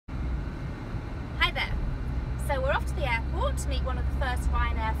Airport to meet one of the first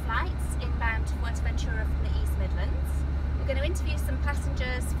Ryanair flights inbound to Fuerteventura from the East Midlands. We're going to interview some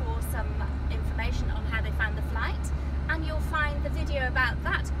passengers for some information on how they found the flight, and you'll find the video about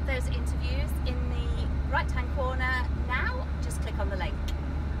those interviews in the right-hand corner now. Just click on the link.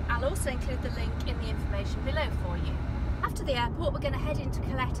 I'll also include the link in the information below for you. After the airport, we're going to head into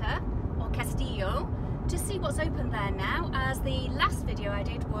Caleta, or Castillo, to see what's open there now, as the last video I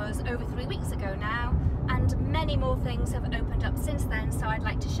did was over 3 weeks ago now, and many more things have opened up since then, so I'd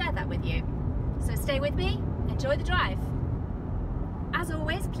like to share that with you. So stay with me, enjoy the drive. As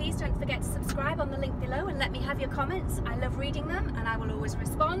always, please don't forget to subscribe on the link below and let me have your comments. I love reading them and I will always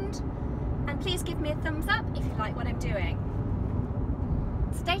respond. And please give me a thumbs up if you like what I'm doing.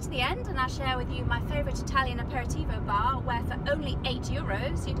 Stay to the end and I'll share with you my favourite Italian aperitivo bar, where for only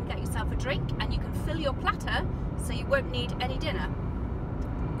 €8 you can get yourself a drink and you can fill your platter so you won't need any dinner.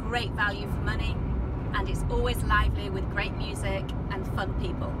 Great value for money, and it's always lively with great music and fun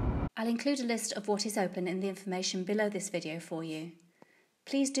people. I'll include a list of what is open in the information below this video for you.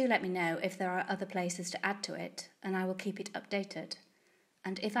 Please do let me know if there are other places to add to it, and I will keep it updated.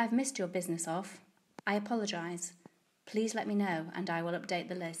 And if I've missed your business off, I apologise. Please let me know and I will update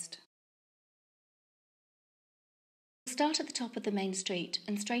the list. We'll start at the top of the main street,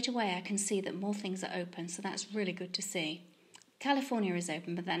 and straight away I can see that more things are open, so that's really good to see. California is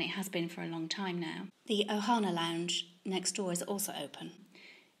open, but then it has been for a long time now. The Ohana lounge next door is also open.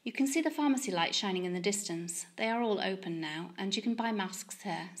 You can see the pharmacy lights shining in the distance. They are all open now, and you can buy masks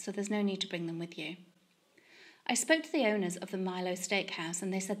here, so there's no need to bring them with you. I spoke to the owners of the Milo Steakhouse,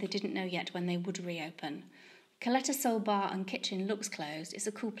 and they said they didn't know yet when they would reopen. Caleta Soul Bar Kitchen looks closed. It's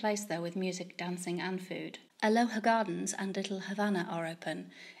a cool place though, with music, dancing and food. Aloha Gardens and Little Havana are open.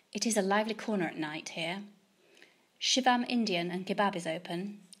 It is a lively corner at night here. Shivam Indian and Kebab is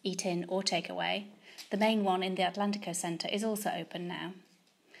open, eat in or take away. The main one in the Atlantico Centre is also open now.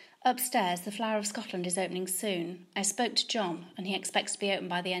 Upstairs, the Flower of Scotland is opening soon. I spoke to John and he expects to be open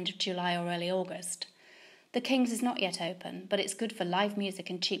by the end of July or early August. The King's is not yet open, but it's good for live music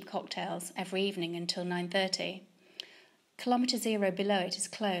and cheap cocktails every evening until 9:30. Kilometre Zero below it is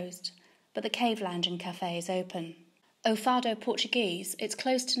closed, but the Cave Lounge and Cafe is open. O Fado Portuguese, it's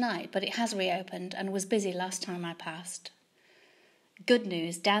closed tonight, but it has reopened and was busy last time I passed. Good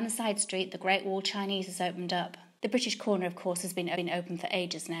news, down the side street the Great Wall Chinese has opened up. The British corner, of course, has been open for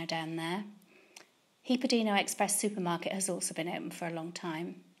ages now down there. Hipadino Express Supermarket has also been open for a long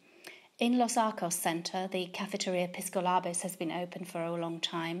time. In Los Arcos Centre, the Cafeteria Piscolabis has been open for a long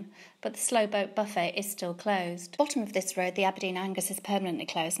time, but the Slow Boat Buffet is still closed. Bottom of this road, the Aberdeen Angus is permanently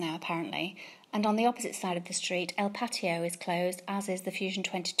closed now, apparently, and on the opposite side of the street, El Patio is closed, as is the Fusion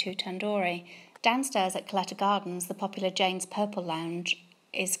 22 Tandoori. Downstairs at Caleta Gardens, the popular Jane's Purple Lounge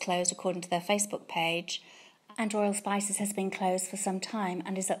is closed according to their Facebook page, and Royal Spices has been closed for some time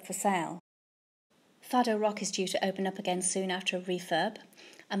and is up for sale. Fado Rock is due to open up again soon after a refurb,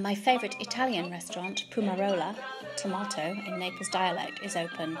 and my favourite Italian restaurant, Pumarola, tomato in Naples dialect, is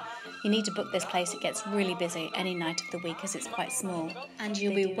open. You need to book this place, it gets really busy any night of the week as it's quite small, and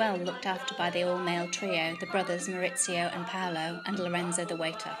you'll be well looked after by the all-male trio, the brothers Maurizio and Paolo, and Lorenzo the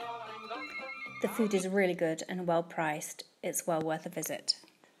waiter. The food is really good and well priced, it's well worth a visit.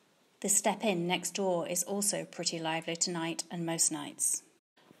 The Step Inn next door is also pretty lively tonight and most nights.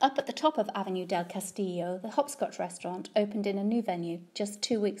 Up at the top of Avenue del Castillo, the Hopscotch restaurant opened in a new venue just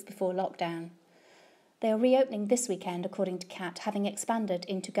 2 weeks before lockdown. They are reopening this weekend, according to Kat, having expanded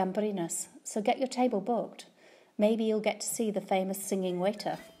into Gambrinos, so get your table booked. Maybe you'll get to see the famous singing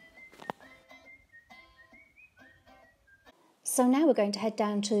waiter. So now we're going to head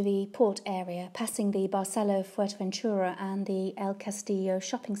down to the port area, passing the Barcelo Fuerteventura and the El Castillo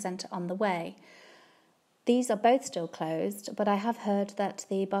shopping centre on the way. These are both still closed, but I have heard that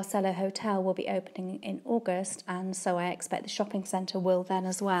the Barcelo Hotel will be opening in August, and so I expect the shopping centre will then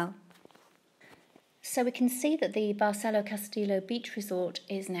as well. So we can see that the Barcelo Castillo Beach Resort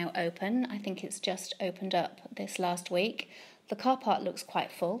is now open. I think it's just opened up this last week. The car park looks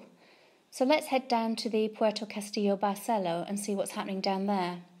quite full. So let's head down to the Puerto Castillo Barcelo and see what's happening down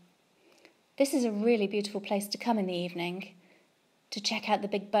there. This is a really beautiful place to come in the evening to check out the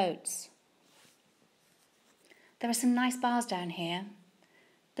big boats. There are some nice bars down here.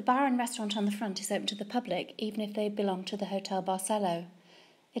 The bar and restaurant on the front is open to the public, even if they belong to the Hotel Barcelo.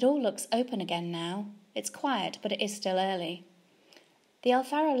 It all looks open again now. It's quiet, but it is still early. The El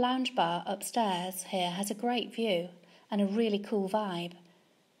Faro Lounge Bar upstairs here has a great view and a really cool vibe.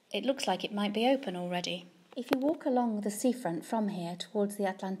 It looks like it might be open already. If you walk along the seafront from here towards the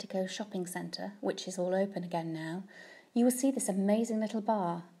Atlantico shopping centre, which is all open again now, you will see this amazing little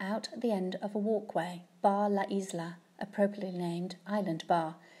bar out at the end of a walkway, Bar La Isla, appropriately named Island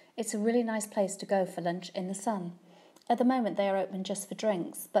Bar. It's a really nice place to go for lunch in the sun. At the moment they are open just for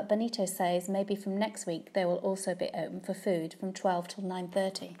drinks, but Benito says maybe from next week they will also be open for food from 12 till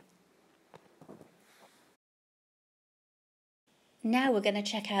 9:30. Now we're going to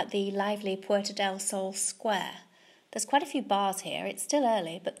check out the lively Puerto del Sol Square. There's quite a few bars here. It's still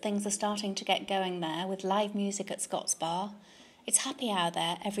early, but things are starting to get going there with live music at Scott's Bar. It's happy hour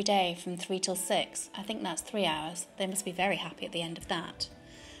there every day from 3 till 6. I think that's 3 hours. They must be very happy at the end of that.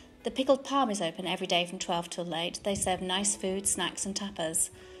 The Pickled Palm is open every day from 12 till late. They serve nice food, snacks and tapas.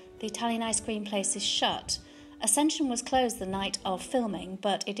 The Italian ice cream place is shut. Ascension was closed the night of filming,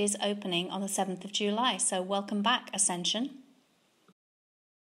 but it is opening on the 7th of July, so welcome back, Ascension.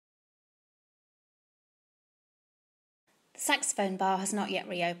 The Saxophone Bar has not yet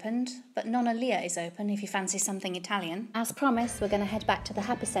reopened, but Nonna Lia is open if you fancy something Italian. As promised, we're going to head back to the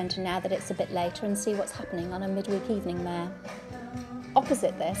Happy Centre now that it's a bit later and see what's happening on a midweek evening there.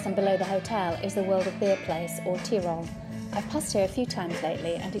 Opposite this and below the hotel is the World of Beer place, or Tirol. I've passed here a few times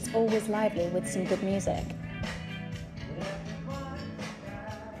lately and it's always lively with some good music.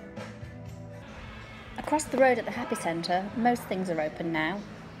 Across the road at the Happy Centre, most things are open now.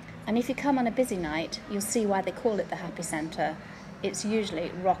 And if you come on a busy night, you'll see why they call it the Happy Centre. It's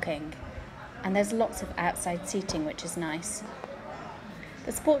usually rocking. And there's lots of outside seating, which is nice.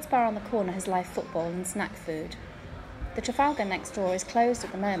 The sports bar on the corner has live football and snack food. The Trafalgar next door is closed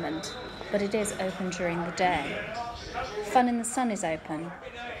at the moment, but it is open during the day. Fun in the Sun is open.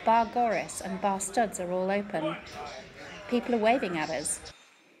 Bar Goris and Bar Studs are all open. People are waving at us.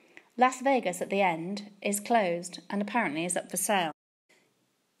 Las Vegas at the end is closed and apparently is up for sale.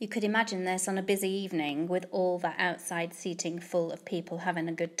 You could imagine this on a busy evening with all that outside seating full of people having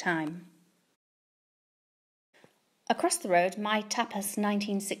a good time. Across the road, My Tapas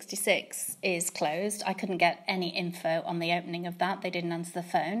 1966 is closed. I couldn't get any info on the opening of that. They didn't answer the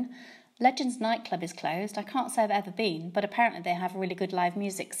phone. Legends nightclub is closed. I can't say I've ever been, but apparently they have really good live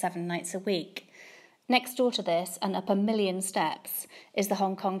music 7 nights a week. Next door to this, and up a million steps, is the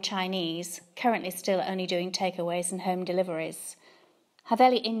Hong Kong Chinese, currently still only doing takeaways and home deliveries.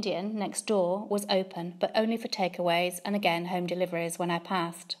 Haveli Indian, next door, was open, but only for takeaways and again home deliveries when I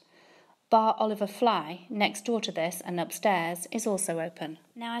passed. Bar Oliver Fly, next door to this and upstairs, is also open.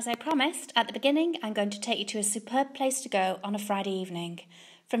 Now, as I promised at the beginning, I'm going to take you to a superb place to go on a Friday evening.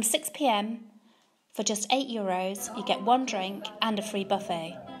 From 6 p.m, for just €8, you get 1 drink and a free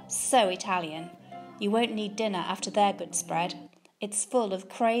buffet. So Italian. You won't need dinner after their good spread. It's full of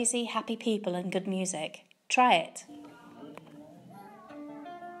crazy, happy people and good music. Try it.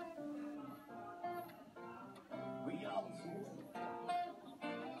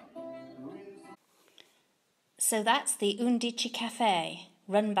 So that's the Undici Cafe,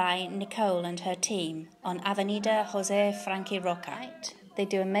 run by Nicole and her team on Avenida Jose Frankie Roca. They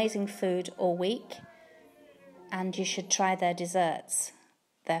do amazing food all week, and you should try their desserts.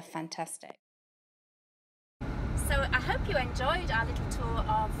 They're fantastic. So I hope you enjoyed our little tour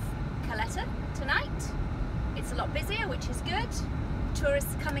of Caleta tonight. It's a lot busier, which is good.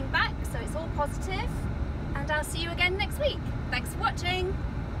 Tourists are coming back, so it's all positive. And I'll see you again next week. Thanks for watching.